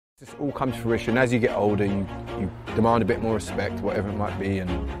This all comes to fruition. As you get older, you demand a bit more respect, whatever it might be, and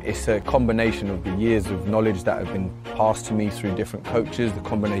it's a combination of the years of knowledge that have been passed to me through different coaches, the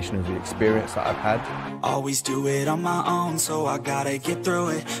combination of the experience that I've had. Always do it on my own, so I gotta get through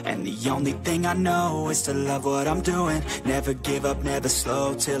it. And the only thing I know is to love what I'm doing. Never give up, never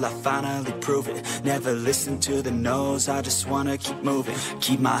slow, till I finally prove it. Never listen to the no's, I just wanna keep moving.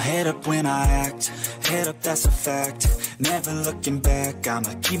 Keep my head up when I act, head up, that's a fact. Never looking back,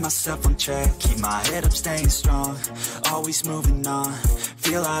 I'ma keep myself on track. Keep my head up, staying strong, always moving on.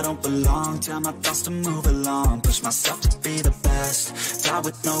 Feel I don't belong, tell my thoughts to move along. Push myself to be the best, die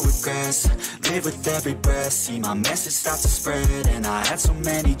with no regrets. Live with every breath, see my message start to spread. And I had so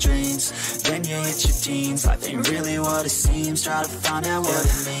many dreams, then you hit your teens. Life ain't really what it seems, try to find out what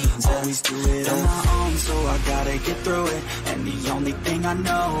it means. Always do it on my own, so I gotta get through it. And the only thing I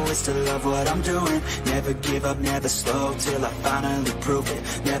know is to love what I'm doing. Never give up, never slow, till I finally prove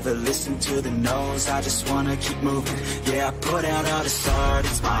it. Never listen to the no's, I just wanna keep moving. Yeah, I put out all this art,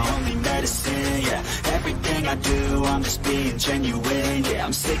 it's my only medicine. Yeah, everything I do, I'm just being genuine. Yeah,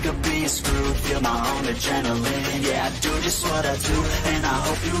 I'm sick of being screwed, feel my own adrenaline. Yeah, I do just what I do, and I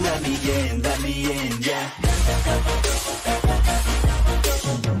hope you let me in, yeah.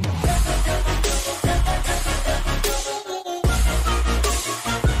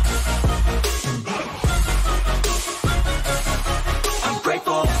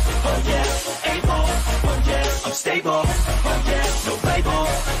 Stable, oh yeah, no label,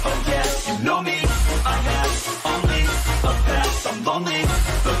 oh yeah, you know me. I have only a path, I'm lonely,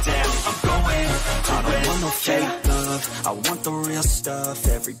 but damn, I'm going to win. I don't want no fake love, I want the real stuff.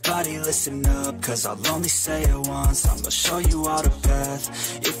 Everybody listen up, cause I'll only say it once. I'm gonna show you all the path,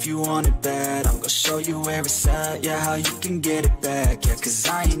 if you want it bad. I'm gonna show you where it's at, yeah, how you can get it back. Yeah, cause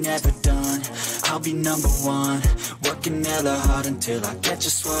I ain't never done, I'll be number one. Working hella hard until I get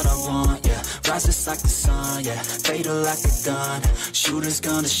just what I want, yeah. Rises like the sun, yeah, fatal like a gun. Shooter's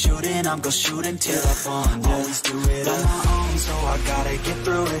gonna shoot and I'm gonna shoot until I won, yeah. Always do it on my own, so I gotta get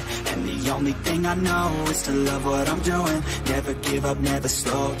through it. And the only thing I know is to love what I'm doing. Never give up, never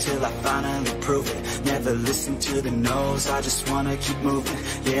slow, till I finally prove it. Never listen to the no's, I just wanna keep moving.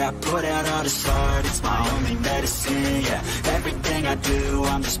 Yeah, I put out all this art, it's my only medicine. Yeah, everything I do,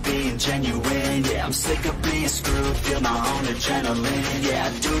 I'm just being genuine. Yeah, I'm sick of being screwed, feel my own adrenaline. Yeah,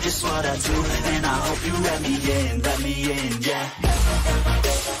 I do just what I do, and I hope you let me in, yeah.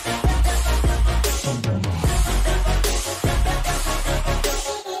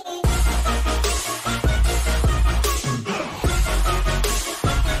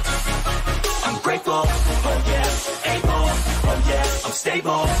 I'm grateful, oh yeah, able, oh yeah, I'm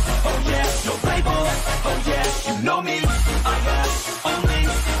stable, oh yeah, no label, oh yeah, you know me. I have only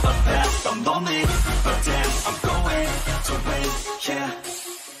a path, I'm lonely, but damn, I'm going to win, yeah.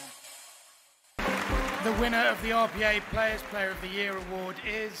 The winner of the RPA Players Player of the Year award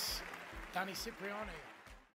is Danny Cipriani.